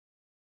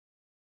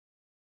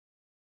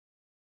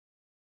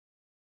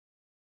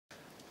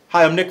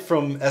Hi, I'm Nick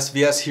from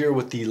SVS here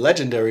with the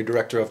legendary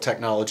Director of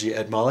Technology,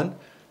 Ed Mullen.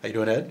 How you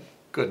doing, Ed?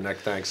 Good, Nick,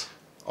 thanks.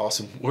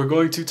 Awesome. We're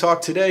going to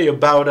talk today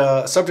about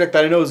a subject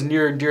that I know is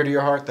near and dear to your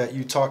heart that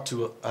you talk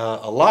to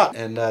a lot,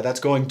 and that's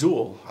going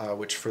dual,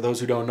 which for those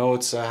who don't know,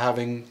 it's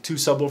having two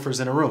subwoofers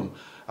in a room.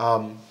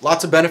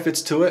 Lots of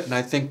benefits to it, and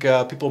I think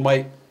people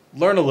might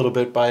learn a little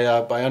bit by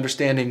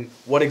understanding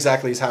what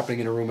exactly is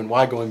happening in a room and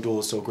why going dual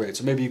is so great.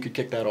 So maybe you could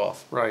kick that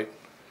off. Right.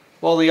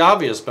 Well, the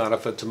obvious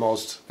benefit to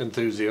most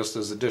enthusiasts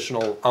is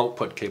additional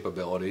output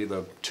capability.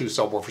 The two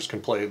subwoofers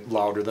can play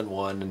louder than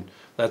one, and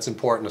that's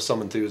important to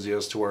some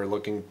enthusiasts who are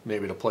looking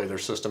maybe to play their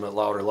system at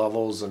louder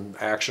levels and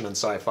action and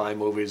sci-fi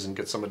movies and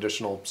get some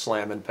additional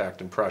slam impact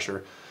and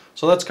pressure.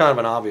 So that's kind of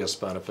an obvious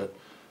benefit.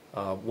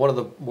 One of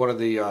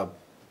the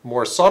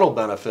more subtle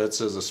benefits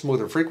is a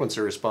smoother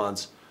frequency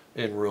response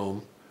in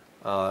room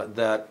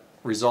that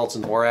results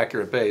in more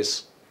accurate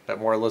bass at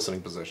more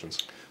listening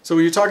positions. So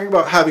when you're talking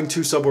about having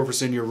two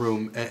subwoofers in your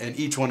room and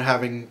each one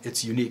having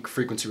its unique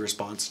frequency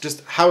response,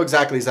 just how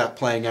exactly is that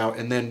playing out?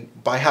 And then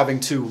by having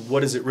two,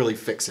 what is it really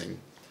fixing?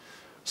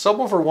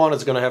 Subwoofer 1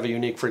 is going to have a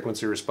unique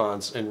frequency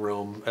response in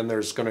room, and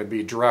there's going to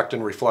be direct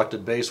and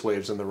reflected bass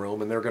waves in the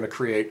room, and they're going to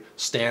create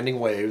standing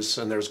waves,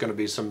 and there's going to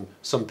be some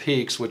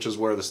peaks, which is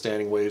where the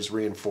standing waves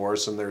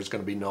reinforce, and there's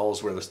going to be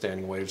nulls where the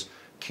standing waves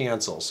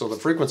cancel. So the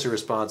frequency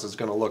response is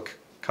going to look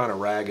kind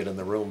of ragged in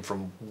the room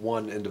from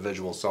one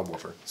individual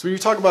subwoofer. So when you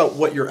talk about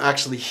what you're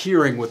actually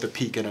hearing with a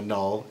peak and a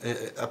null,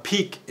 a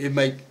peak, it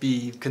might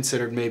be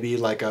considered maybe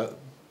like a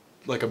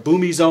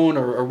boomy zone,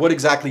 or what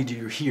exactly do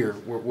you hear?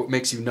 What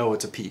makes you know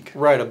it's a peak?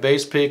 Right, a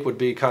bass peak would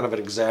be kind of an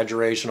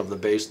exaggeration of the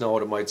bass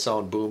note. It might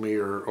sound boomy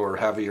or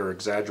heavy or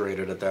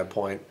exaggerated at that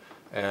point.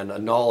 And a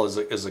null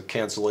is a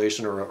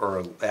cancellation or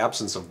an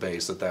absence of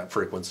bass at that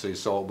frequency,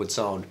 so it would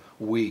sound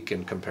weak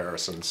in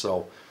comparison.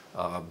 So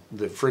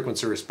the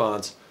frequency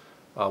response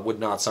would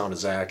not sound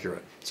as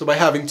accurate. So by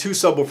having two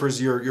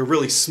subwoofers, you're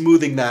really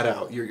smoothing that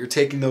out. You're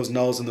taking those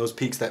nulls and those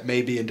peaks that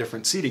may be in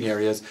different seating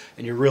areas,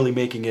 and you're really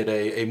making it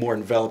a more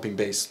enveloping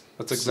bass.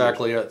 That's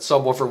exactly it.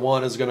 Subwoofer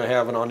 1 is going to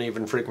have an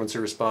uneven frequency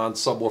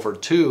response.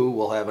 Subwoofer 2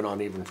 will have an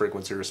uneven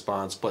frequency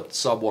response, but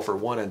subwoofer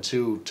 1 and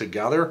 2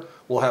 together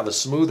will have a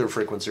smoother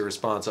frequency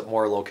response at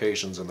more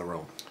locations in the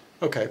room.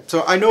 Okay,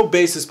 so I know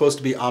bass is supposed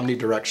to be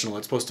omnidirectional.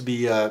 It's supposed to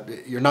be,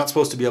 you're not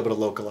supposed to be able to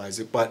localize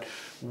it, but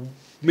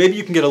maybe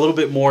you can get a little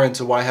bit more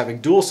into why having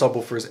dual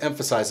subwoofers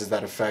emphasizes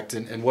that effect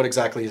and what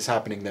exactly is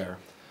happening there.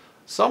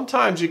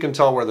 Sometimes you can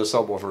tell where the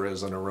subwoofer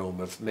is in a room.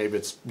 If maybe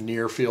it's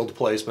near field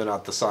placement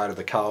at the side of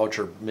the couch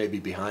or maybe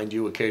behind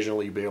you,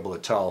 occasionally you'll be able to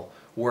tell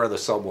where the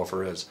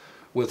subwoofer is.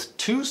 With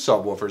two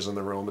subwoofers in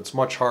the room, it's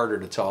much harder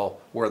to tell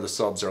where the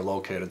subs are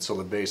located, so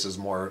the bass is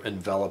more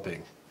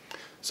enveloping.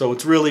 So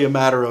it's really a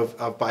matter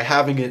of by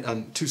having it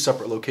on two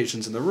separate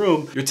locations in the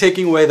room, you're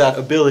taking away that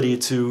ability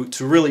to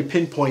really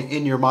pinpoint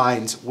in your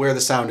mind where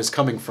the sound is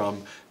coming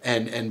from,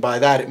 and by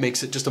that it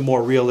makes it just a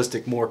more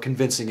realistic, more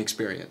convincing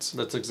experience.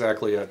 That's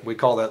exactly it. We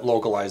call that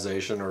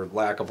localization or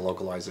lack of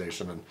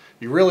localization, and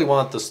you really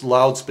want the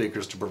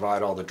loudspeakers to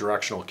provide all the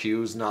directional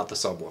cues, not the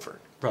subwoofer.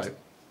 Right.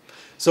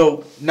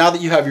 So now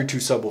that you have your two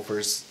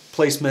subwoofers,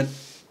 placement,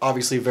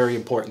 obviously a very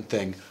important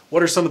thing.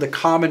 What are some of the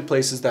common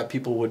places that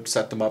people would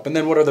set them up, and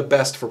then what are the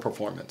best for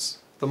performance?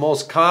 The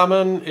most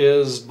common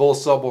is both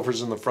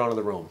subwoofers in the front of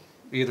the room,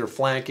 either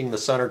flanking the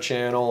center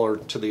channel or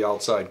to the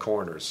outside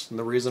corners. And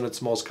the reason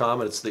it's most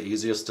common, it's the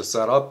easiest to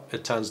set up,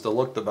 it tends to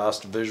look the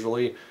best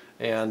visually,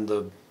 and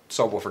the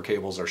subwoofer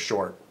cables are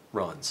short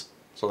runs.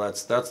 So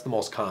that's the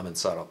most common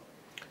setup.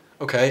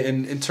 Okay,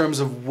 and in terms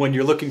of when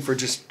you're looking for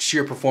just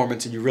sheer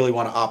performance and you really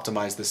want to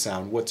optimize the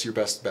sound, what's your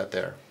best bet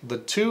there? The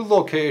two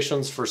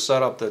locations for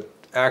setup that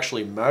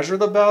actually measure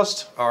the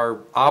best are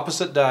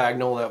opposite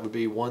diagonal. That would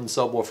be one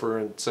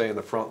subwoofer say in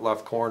the front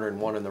left corner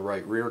and one in the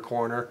right rear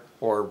corner,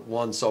 or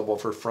one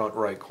subwoofer front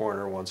right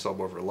corner, one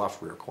subwoofer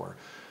left rear corner.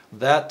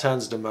 That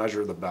tends to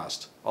measure the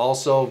best.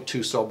 Also, two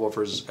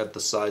subwoofers at the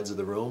sides of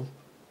the room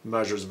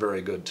measures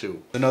very good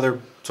too. Another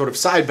sort of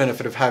side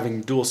benefit of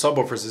having dual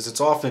subwoofers is it's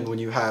often, when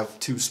you have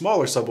two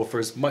smaller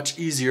subwoofers, much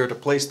easier to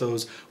place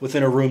those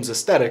within a room's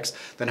aesthetics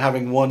than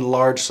having one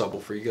large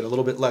subwoofer. You get a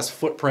little bit less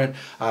footprint,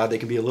 they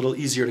can be a little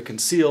easier to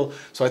conceal,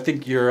 so I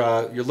think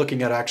you're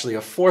looking at actually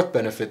a fourth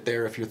benefit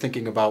there if you're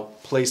thinking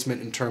about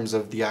placement in terms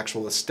of the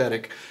actual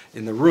aesthetic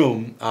in the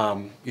room,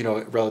 you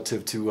know,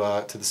 relative to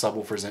the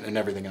subwoofers and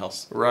everything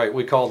else. Right,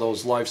 we call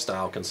those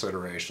lifestyle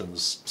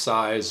considerations: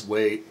 size,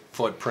 weight,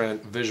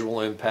 footprint,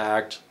 visual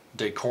impact,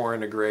 decor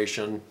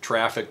integration,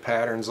 traffic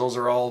patterns. Those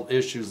are all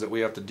issues that we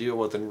have to deal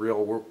with in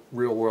real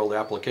world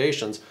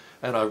applications,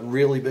 and a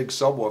really big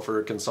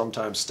subwoofer can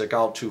sometimes stick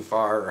out too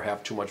far or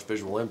have too much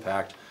visual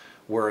impact,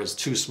 whereas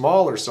two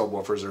smaller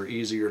subwoofers are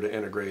easier to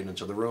integrate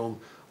into the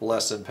room,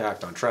 less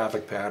impact on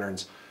traffic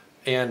patterns,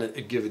 and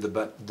it gives you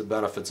the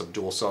benefits of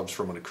dual subs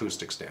from an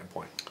acoustic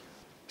standpoint.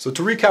 So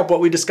to recap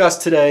what we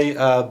discussed today,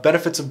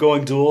 benefits of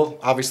going dual,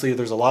 obviously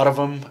there's a lot of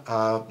them.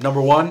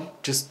 Number one,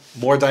 just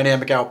more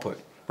dynamic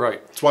output.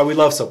 Right. That's why we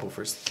love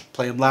subwoofers.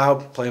 Play them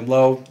loud, play them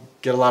low,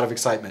 get a lot of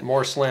excitement.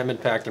 More slam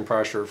impact and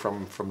pressure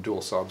from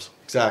dual subs.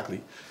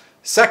 Exactly.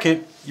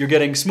 Second, you're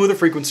getting smoother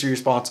frequency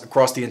response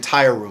across the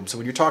entire room. So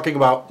when you're talking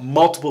about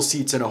multiple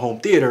seats in a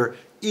home theater,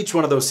 each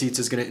one of those seats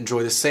is going to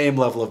enjoy the same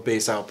level of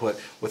bass output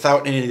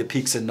without any of the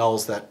peaks and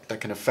nulls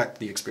that can affect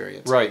the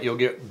experience. Right, you'll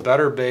get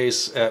better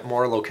bass at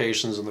more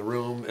locations in the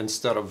room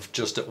instead of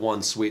just at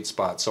one sweet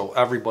spot, so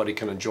everybody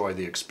can enjoy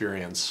the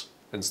experience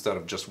instead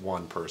of just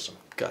one person.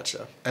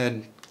 Gotcha.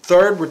 And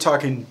third, we're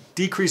talking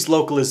decreased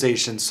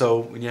localization. So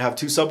when you have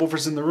two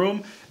subwoofers in the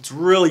room, it's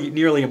really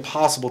nearly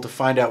impossible to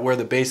find out where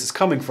the bass is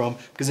coming from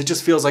because it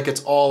just feels like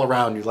it's all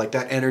around you, like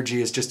that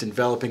energy is just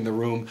enveloping the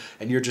room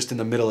and you're just in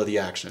the middle of the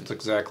action. That's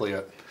exactly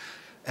it.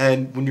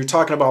 And when you're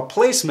talking about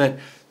placement,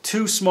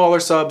 two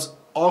smaller subs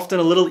often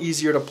a little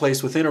easier to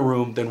place within a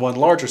room than one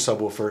larger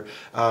subwoofer,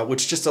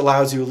 which just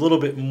allows you a little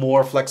bit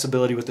more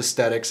flexibility with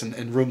aesthetics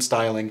and room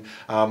styling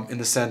in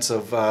the sense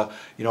of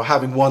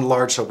having one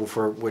large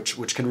subwoofer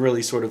which can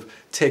really sort of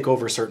take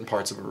over certain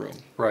parts of a room.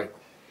 Right.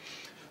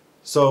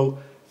 So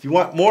if you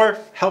want more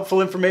helpful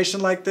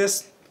information like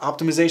this,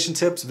 optimization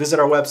tips, visit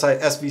our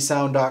website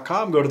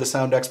svsound.com, go to the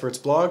Sound Experts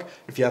blog.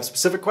 If you have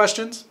specific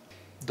questions,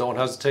 don't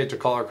hesitate to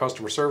call our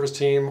customer service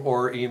team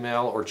or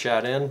email or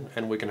chat in,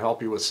 and we can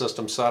help you with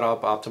system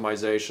setup,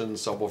 optimization,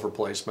 subwoofer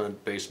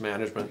placement, bass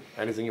management,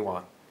 anything you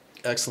want.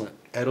 Excellent.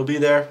 Ed will be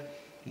there.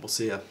 We'll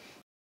see you.